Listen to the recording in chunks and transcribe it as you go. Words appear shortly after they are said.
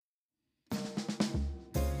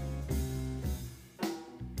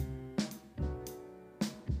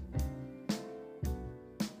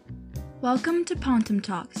Welcome to Pontum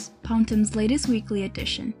Talks, Pontum's latest weekly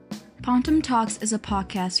edition. Pontum Talks is a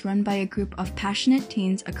podcast run by a group of passionate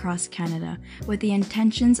teens across Canada with the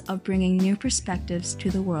intentions of bringing new perspectives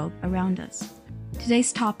to the world around us.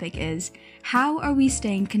 Today's topic is, how are we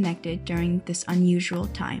staying connected during this unusual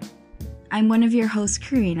time? I'm one of your hosts,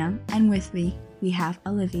 Karina, and with me, we have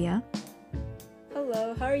Olivia.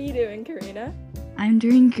 Hello, how are you doing, Karina? I'm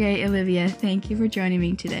doing great, Olivia. Thank you for joining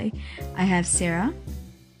me today. I have Sarah.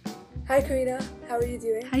 Hi, Karina. How are you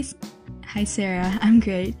doing? Hi, Sarah. I'm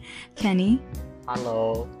great. Kenny.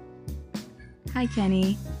 Hello. Hi,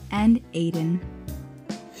 Kenny. And Aiden.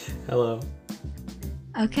 Hello.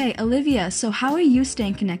 Okay, Olivia, so how are you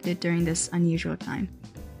staying connected during this unusual time?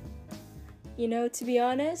 You know, to be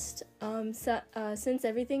honest, since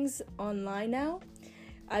everything's online now,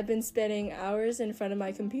 I've been spending hours in front of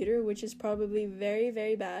my computer, which is probably very,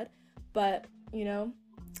 very bad. But, you know,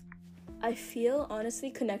 I feel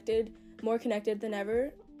honestly more connected than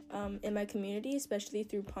ever in my community, especially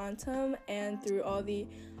through Pontum and through all the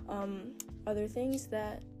other things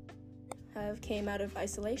that have came out of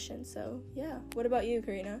isolation. So, yeah. What about you,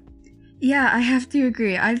 Karina? Yeah, I have to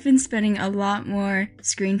agree. I've been spending a lot more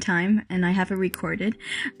screen time, and I have it recorded,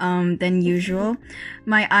 than usual.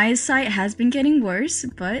 My eyesight has been getting worse,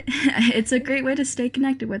 but it's a great way to stay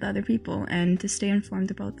connected with other people and to stay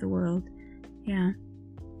informed about the world. Yeah.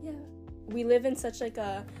 Yeah. We live in such like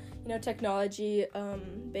a, technology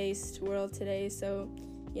based world today, so,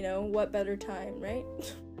 what better time, right?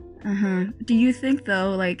 Do you think,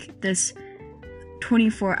 though, like, this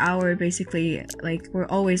 24-hour, basically, like, we're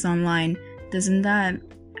always online, doesn't that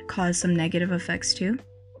cause some negative effects, too?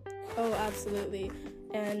 Oh, absolutely.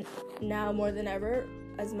 And now more than ever,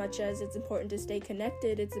 as much as it's important to stay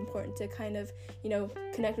connected, it's important to kind of,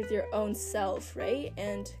 connect with your own self, right?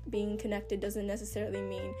 And being connected doesn't necessarily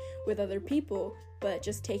mean with other people, but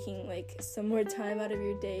just taking like some more time out of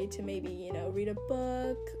your day to maybe, read a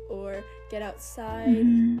book or get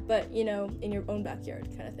outside, but, in your own backyard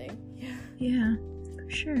kind of thing. Yeah. Yeah, for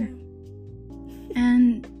sure.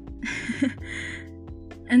 And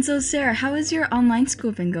and so, Sarah, how has your online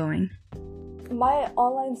school been going? My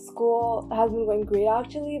online school has been going great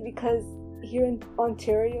actually, because here in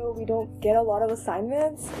Ontario we don't get a lot of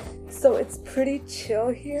assignments, so it's pretty chill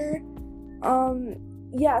here.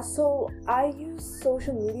 So I use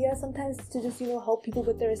social media sometimes to just help people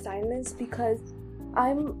with their assignments, because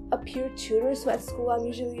I'm a peer tutor, so at school I'm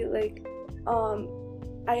usually like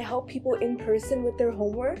I help people in person with their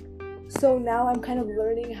homework. So now I'm kind of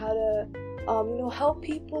learning how to help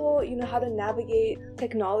people, how to navigate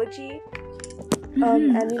technology. Help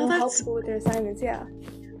people with their assignments. Yeah,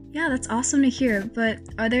 that's awesome to hear. But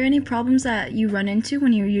are there any problems that you run into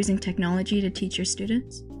when you're using technology to teach your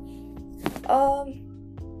students?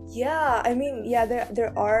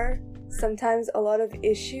 There are sometimes a lot of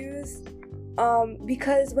issues,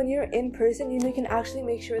 because when you're in person, you can actually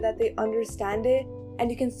make sure that they understand it,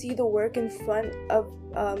 and you can see the work in front of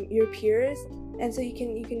your peers, and so you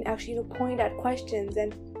can actually point at questions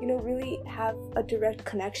and really have a direct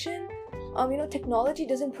connection. Technology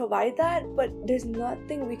doesn't provide that, but there's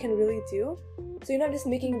nothing we can really do. So just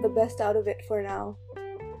making the best out of it for now.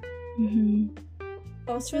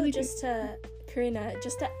 Also, really Karina,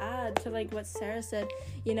 just to add to like what Sarah said,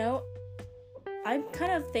 I'm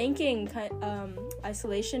kind of thanking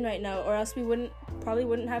isolation right now, or else we probably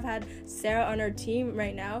wouldn't have had Sarah on our team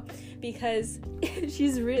right now, because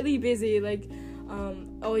she's really busy, like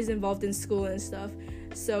always involved in school and stuff.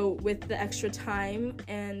 So with the extra time,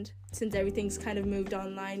 and since everything's kind of moved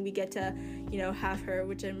online, we get to, have her,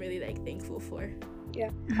 which I'm really like thankful for.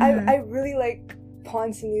 Yeah, I really like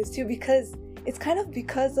Pontum News too, because it's kind of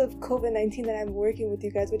because of COVID-19 that I'm working with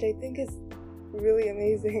you guys, which I think is really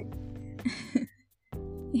amazing.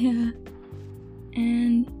 Yeah.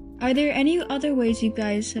 And are there any other ways you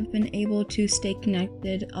guys have been able to stay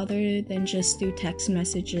connected other than just through text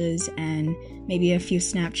messages and maybe a few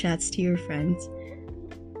Snapchats to your friends?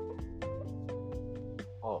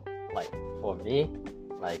 Oh, like for me,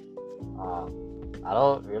 like I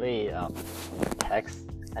don't really text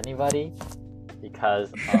anybody,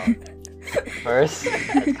 because first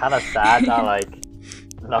it's kind of sad that like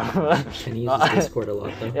Can you use Discord a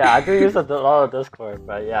lot though? Yeah, I do use a lot of Discord,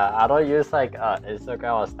 but yeah, I don't use like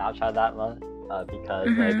Instagram or Snapchat that much, because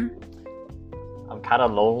like I'm kind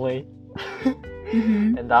of lonely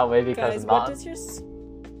in that way, because Guys,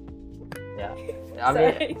 yeah. I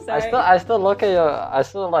mean, sorry. I still look at I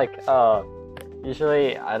still like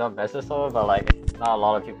usually I don't message someone, but like not a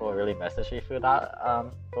lot of people really message me through that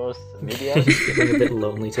those media. He's getting a bit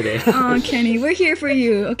lonely today. Oh, Kenny, we're here for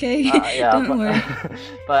you, okay? Yeah, Don't worry.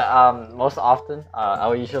 But most often, I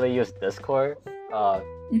will usually use Discord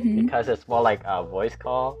because it's more like a voice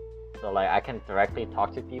call, so like I can directly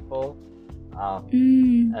talk to people,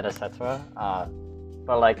 and etc.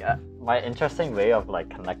 But like my interesting way of like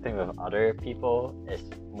connecting with other people is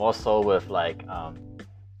more so with like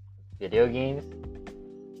video games.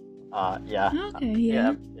 Okay,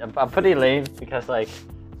 yeah. I'm pretty lame because like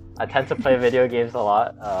I tend to play video games a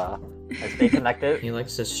lot. I stay connected. He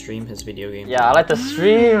likes to stream his video games. Yeah, I like to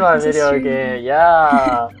stream my video game.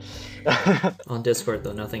 Yeah. On Discord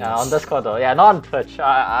though, nothing Yeah, else. on Discord though. Yeah, not on Twitch.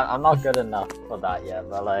 I'm not good enough for that yet.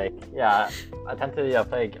 But like, yeah, I tend to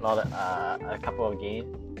play a couple of games,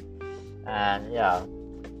 and yeah,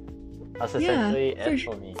 that's essentially it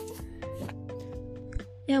for me.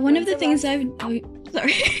 Yeah, one of the things I've... Oh,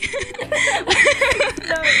 sorry.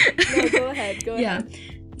 No, go ahead. Yeah.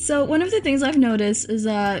 So one of the things I've noticed is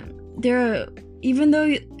that even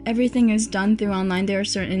though everything is done through online, there are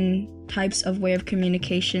certain types of way of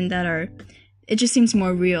communication that it just seems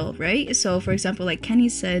more real, right? So for example, like Kenny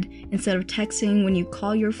said, instead of texting, when you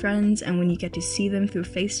call your friends and when you get to see them through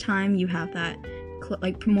FaceTime, you have that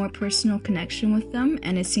like more personal connection with them,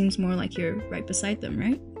 and it seems more like you're right beside them,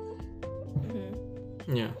 right?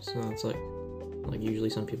 Yeah, so it's like usually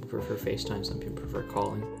some people prefer FaceTime, some people prefer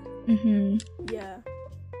calling. Yeah.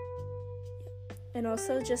 And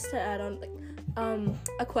also just to add on, like,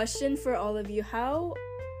 a question for all of you: how,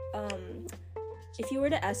 if you were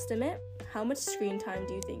to estimate, how much screen time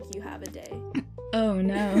do you think you have a day? Oh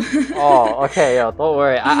no. Oh, okay, yo, don't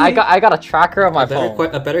worry. I got a tracker on my phone.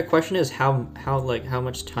 A better question is how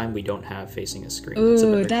much time we don't have facing a screen.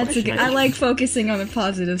 Ooh, that's a good. I like focusing on the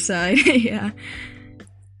positive side. Yeah.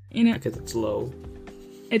 You know, because it's low.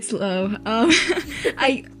 It's low.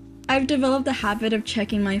 I've developed the habit of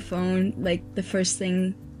checking my phone like the first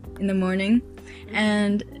thing in the morning,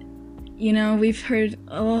 and you know, we've heard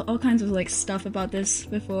all kinds of like stuff about this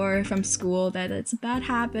before from school, that it's a bad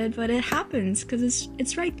habit, but it happens because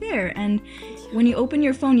it's right there. And when you open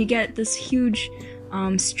your phone, you get this huge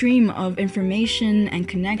stream of information and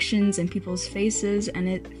connections and people's faces, and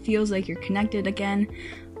it feels like you're connected again.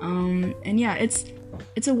 And yeah,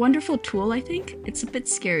 it's a wonderful tool, I think. It's a bit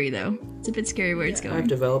scary though. It's a bit scary where it's going.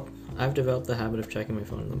 I've developed the habit of checking my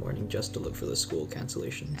phone in the morning just to look for the school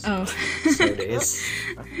cancellations. Oh. Snow days.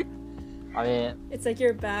 I mean, it's like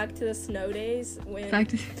you're back to the snow days when.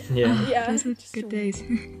 Yeah. Those are good days.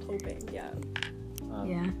 Hoping, yeah.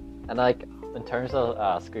 Yeah. And like in terms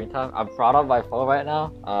of screen time, I'm proud of my phone right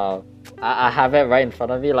now. I have it right in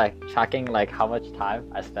front of me, like tracking like how much time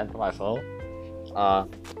I spent on my phone.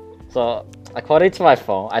 So according to my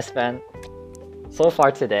phone, so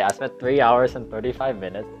far today, I spent 3 hours and 35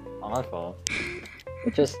 minutes on my phone,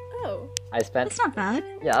 which is That's not bad.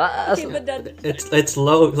 Yeah, that's okay, but it's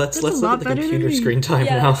low. Let's look at the computer screen time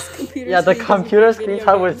now. The computer screen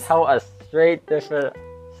time would tell a straight different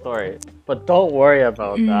story. But don't worry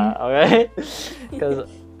about that, okay? Because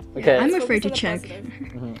I'm afraid to check.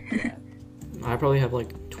 I probably have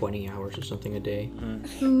like 20 hours or something a day.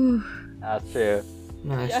 That's true.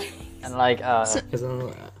 Nice. Yeah. And like because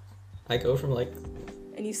I go from like.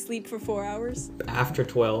 And you sleep for 4 hours? After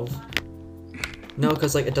 12. No,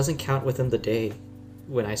 because like it doesn't count within the day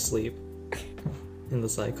when I sleep in the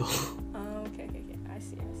cycle. Oh, okay. I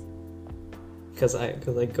see. Because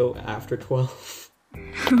I go after 12.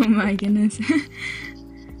 Oh my goodness.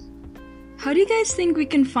 How do you guys think we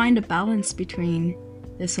can find a balance between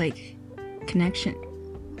this like connection?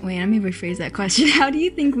 Wait, let me rephrase that question. How do you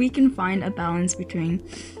think we can find a balance between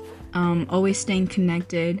always staying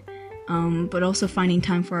connected, but also finding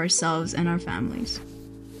time for ourselves and our families?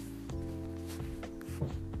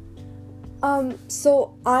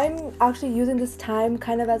 So I'm actually using this time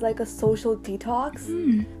kind of as like a social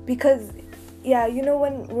detox because, yeah, you know,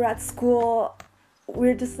 when we're at school,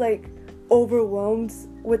 we're just like overwhelmed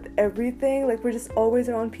with everything. Like we're just always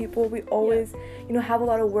around people. We always, you know, have a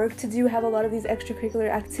lot of work to do, have a lot of these extracurricular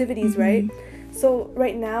activities, right? So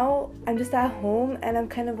right now I'm just at home and I'm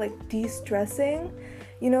kind of like de-stressing.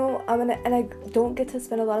 You know, and I don't get to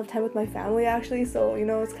spend a lot of time with my family actually, so, you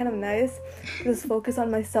know, it's kind of nice to just focus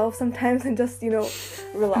on myself sometimes and just, you know,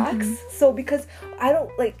 relax. So because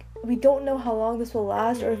we don't know how long this will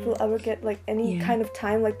last or if we'll ever get like any kind of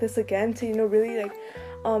time like this again to, you know, really like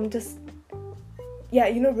just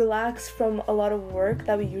relax from a lot of work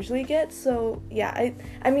that we usually get. So yeah,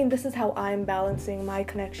 I mean this is how I'm balancing my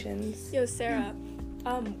connections. Yo, Sarah,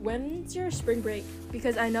 when's your spring break?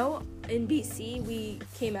 Because I know in BC we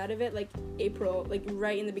came out of it like April, like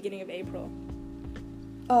right in the beginning of April.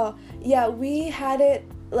 Yeah, we had it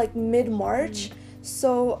like mid-March.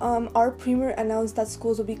 So our premier announced that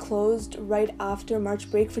schools will be closed right after March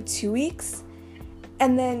break for 2 weeks.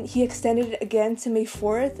 And then he extended it again to May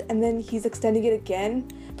 4th, and then he's extending it again,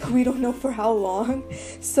 but we don't know for how long.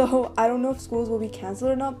 So I don't know if schools will be canceled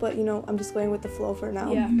or not, but I'm just going with the flow for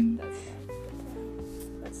now. Yeah,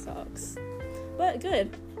 that sucks. But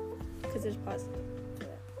good, because there's positive.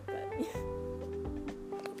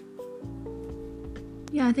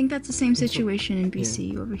 Yeah, I think that's the same situation in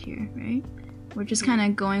BC over here, right? We're just kind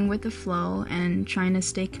of going with the flow and trying to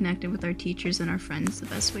stay connected with our teachers and our friends the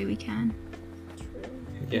best way we can.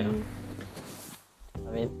 Yeah.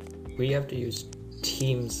 I mean, we have to use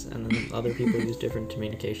Teams, and then other people use different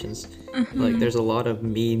communications. Like, there's a lot of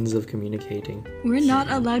means of communicating. We're not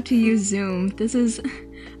allowed to use Zoom. This is,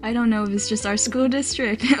 I don't know if it's just our school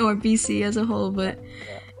district or BC as a whole, but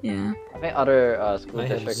yeah. I think other school I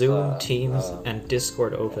districts... have Zoom, Teams, and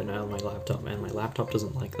Discord open on my laptop, and my laptop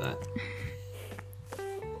doesn't like that.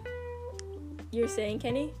 You're saying,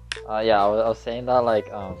 Kenny? Yeah, I was saying that, like,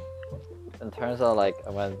 in terms of, like,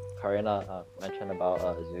 when Karina mentioned about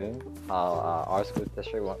Zoom, how our school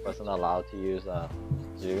district wasn't allowed to use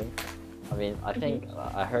Zoom. I mean, I think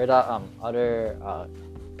I heard that other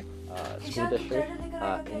school districts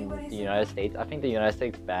in the United States, I think the United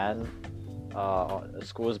States banned,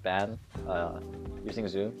 schools banned using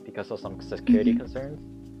Zoom because of some security concerns.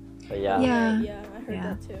 But yeah, I heard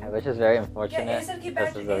that too. which is very unfortunate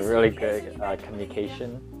because it's a really good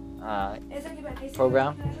communication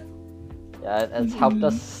program. Yeah, it's helped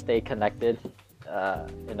us stay connected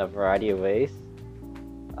in a variety of ways,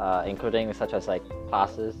 including such as like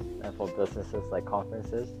classes and for businesses like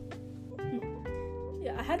conferences.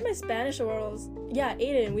 Yeah, I had my Spanish orals. Yeah,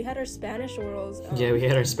 Aiden, we had our Spanish orals. Yeah, we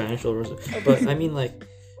had our Spanish orals. But I mean, like,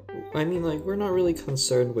 we're not really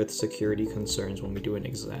concerned with security concerns when we do an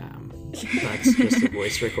exam. That's just a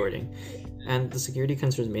voice recording. And the security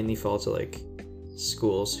concerns mainly fall to, like,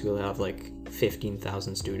 schools who have, like,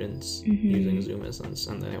 15,000 students using Zoom instance.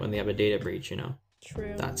 And then when they have a data breach,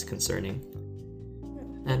 True. That's concerning.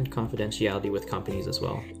 And confidentiality with companies as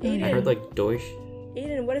well. Aiden. I heard, like, Deutsche...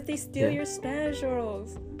 Aiden, what if they steal your Spanish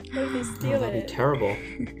orals? What if they steal that'd be terrible.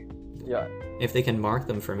 Yeah. If they can mark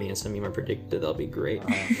them for me and send me my predicted, that'll be great.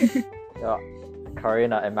 Yeah,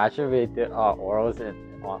 Karina, imagine we did our orals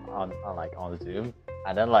on Zoom,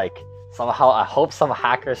 and then like somehow I hope some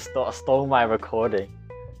hacker stole my recording.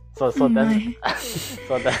 So then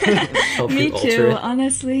Me too,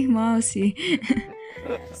 honestly. Mousy.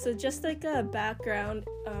 So just like a background,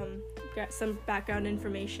 some background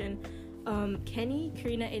information. Kenny,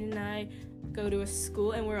 Karina, Aiden, and I go to a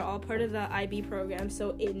school, and we're all part of the IB program.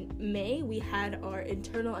 So in May, we had our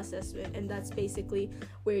internal assessment, and that's basically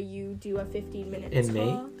where you do a 15-minute In talk.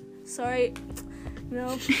 May? Sorry,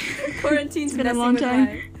 quarantine's been a messing long with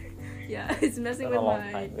time. Yeah, it's messing with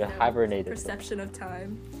my hibernated. perception of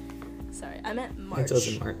time. Sorry, I meant March. It was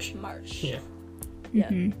in March. March. Yeah.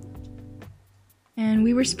 Mm-hmm. And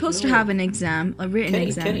we were supposed to have an exam, a written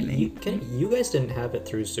exam in May. You guys didn't have it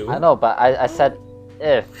through Zoom. I know, but I said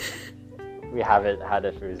if we had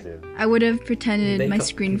it through Zoom. I would have pretended my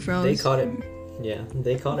screen froze. They caught it. Yeah,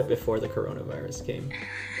 they caught it before the coronavirus came.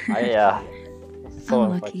 So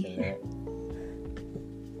Unlucky. unfortunate.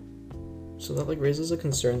 So that like raises a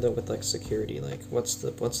concern though with like security. Like, what's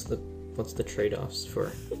the trade-offs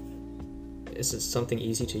for? Is it something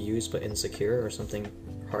easy to use but insecure, or something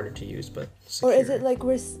harder to use but secure? Or is it like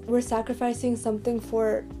we're sacrificing something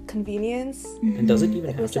for convenience? And does it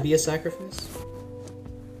even have to be a sacrifice?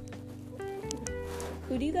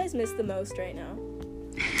 Who do you guys miss the most right now?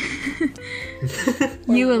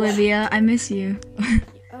 You, Olivia, I miss you.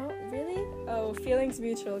 Oh, really? Oh, feelings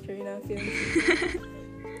mutual, Karina. Feelings mutual.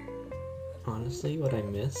 Honestly, what I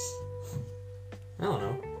miss? I don't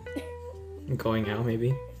know. Going out,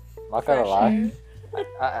 maybe. Not gonna lie.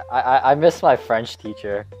 I miss my French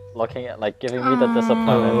teacher looking at giving me the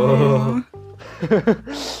disappointment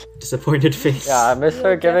face. Disappointed face. Yeah, I miss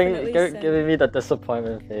her giving definitely me the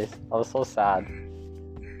disappointment face. I was so sad.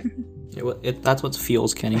 That's what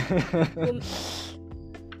fuels Kenny.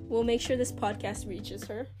 We'll make sure this podcast reaches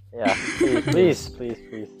her. Yeah, please.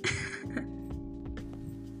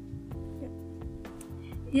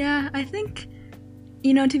 Yeah, I think,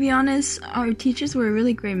 to be honest, our teachers were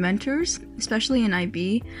really great mentors, especially in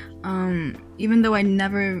IB. Even though I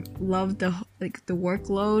never loved the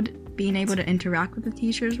workload, being able to interact with the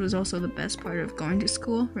teachers was also the best part of going to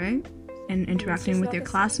school, right? And interacting with your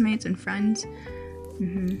classmates and friends.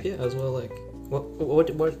 Mm-hmm. Yeah, as well. Like,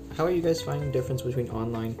 what? How are you guys finding the difference between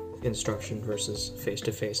online instruction versus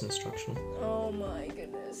face-to-face instruction? Oh my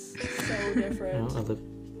goodness, so different.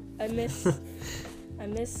 I I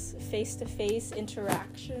miss face-to-face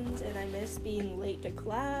interactions, and I miss being late to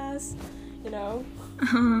class, you know?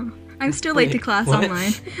 I'm still late to class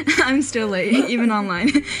online. I'm still late, even online.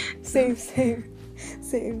 Same.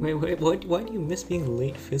 Wait, why do you miss being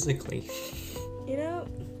late physically? You know?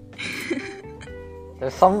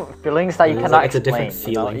 There's some feelings that you cannot it's explain. a different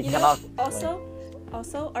feeling. You cannot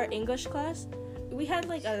Also, our English class, we have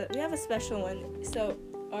a special one. So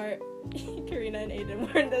our Karina and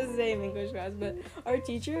Aiden were in the same English class, but our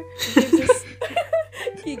teacher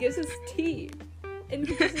gives us tea, and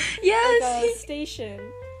he gives us like a station.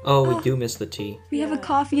 Oh, we do miss the tea. We have a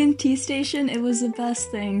coffee and tea station. It was the best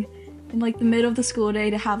thing. In like the middle of the school day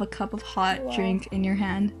to have a cup of hot drink in your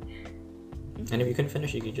hand. And if you couldn't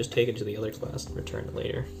finish, you could just take it to the other class and return it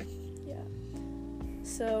later. Yeah.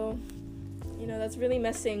 So, you know, that's really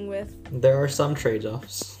messing with... There are some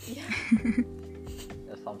trade-offs. Yeah.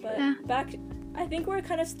 But back... I think we're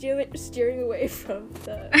kind of steering away from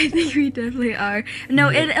the... I think we definitely are. No,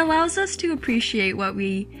 it allows us to appreciate what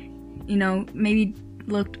we, you know, maybe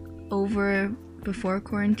looked over before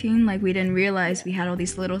quarantine. Like, we didn't realize we had all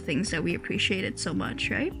these little things that we appreciated so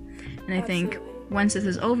much, right? And I think once this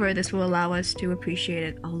is over, this will allow us to appreciate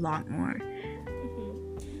it a lot more.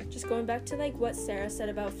 Mm-hmm. Just going back to like what Sarah said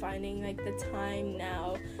about finding like the time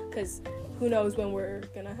now, because who knows when we're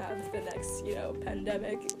gonna have the next, you know,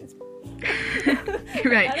 pandemic. It's...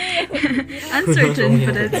 Right. Uncertain,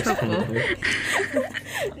 but it's hopeful.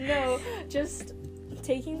 No, just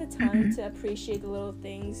taking the time to appreciate the little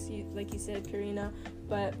things, like you said, Karina,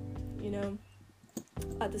 but, you know,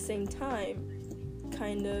 at the same time,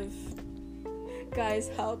 kind of... Guys,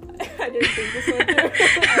 help. I didn't think this one through.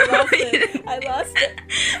 I lost it.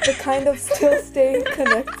 The kind of still staying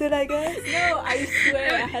connected, I guess? No, I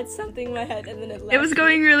swear I had something in my head and then it left. It was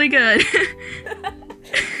going really good.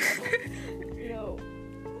 No.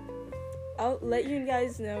 I'll let you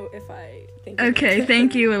guys know if I think okay,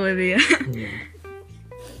 thank you, Olivia.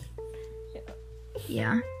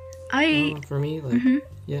 Yeah. For me, like,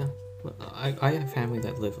 yeah. I have family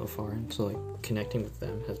that live afar, and so, like, connecting with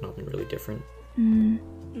them has not been really different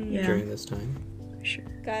during this time. Sure.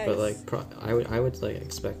 Guys. But, like, I would like,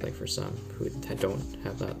 expect, like, for some who don't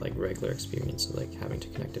have that, like, regular experience of, like, having to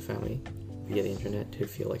connect to family via the internet to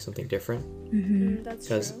feel like something different. That's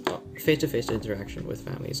Because true. face-to-face interaction with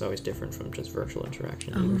family is always different from just virtual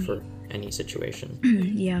interaction, even for any situation.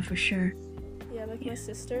 Yeah, for sure. Yeah, like my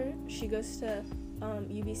sister, she goes to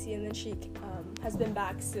UBC, and then she has been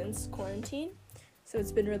back since quarantine, so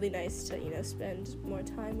it's been really nice to, you know, spend more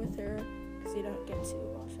time with her because you don't get to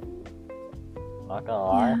often. Not gonna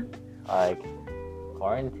lie, like,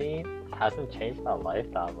 quarantine hasn't changed my life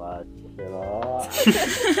that much, you know.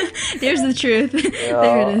 There's the truth.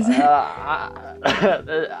 There it is.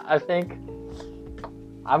 I think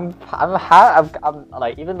I'm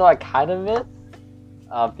like, even though I kind of miss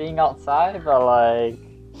being outside, but like,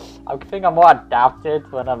 I think I'm more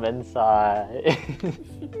adapted when I'm inside.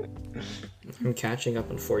 I'm catching up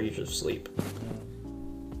on 4 years of sleep.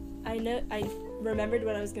 I remembered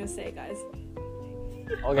what I was gonna say, guys.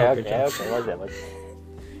 Okay. What's it?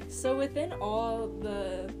 So within all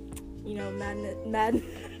the, you know,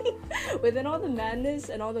 within all the madness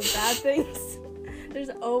and all the bad things, there's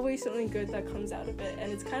always something good that comes out of it,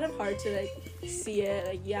 and it's kind of hard to like see it.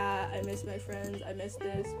 Like, yeah, I miss my friends, I miss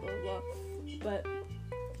this, blah blah, but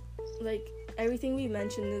like everything we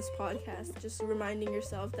mentioned in this podcast, just reminding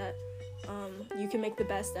yourself that you can make the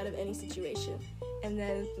best out of any situation, and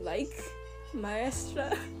then like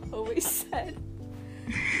Maestra always said,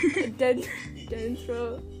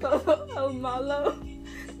 dentro el malo.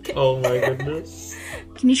 Oh my goodness.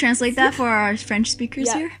 Can you translate that for our French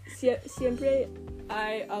speakers here? Siempre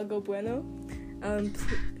hay algo bueno.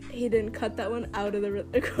 He didn't cut that one out of the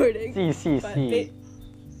recording.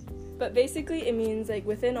 But basically it means like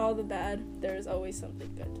within all the bad, there's always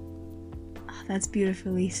something good. Oh, that's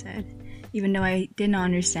beautifully said. Even though I did not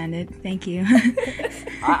understand it. Thank you.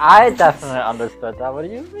 I definitely understood that. What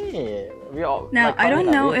do you mean? We all. Now, like, I don't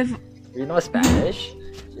know if... You know Spanish?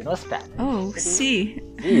 You know Spanish? Oh, sí.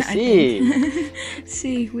 Sí.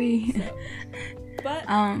 Sí, oui. But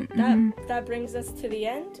that brings us to the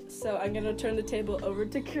end, so I'm going to turn the table over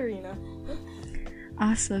to Karina.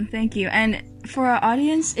 Awesome, thank you. And for our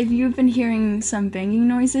audience, if you've been hearing some banging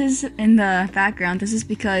noises in the background, this is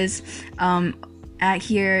because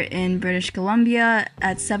here in British Columbia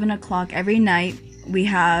at 7 o'clock every night, we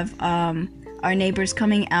have our neighbors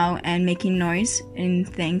coming out and making noise in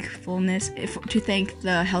thankfulness to thank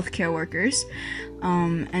the healthcare workers.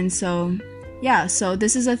 And so, yeah, so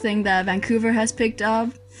this is a thing that Vancouver has picked up.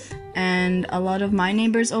 And a lot of my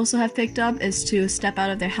neighbors also have picked up is to step out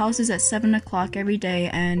of their houses at 7 o'clock every day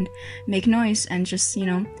and make noise and just,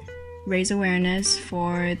 raise awareness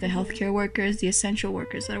for the healthcare workers, the essential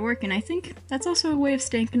workers that are working. I think that's also a way of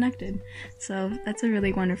staying connected. So that's a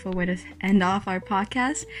really wonderful way to end off our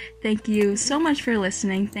podcast. Thank you so much for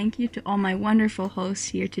listening. Thank you to all my wonderful hosts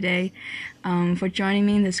here today for joining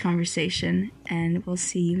me in this conversation. And we'll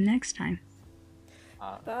see you next time.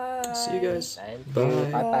 Bye. See you guys. Thank Bye.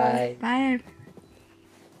 you. Bye-bye. Bye.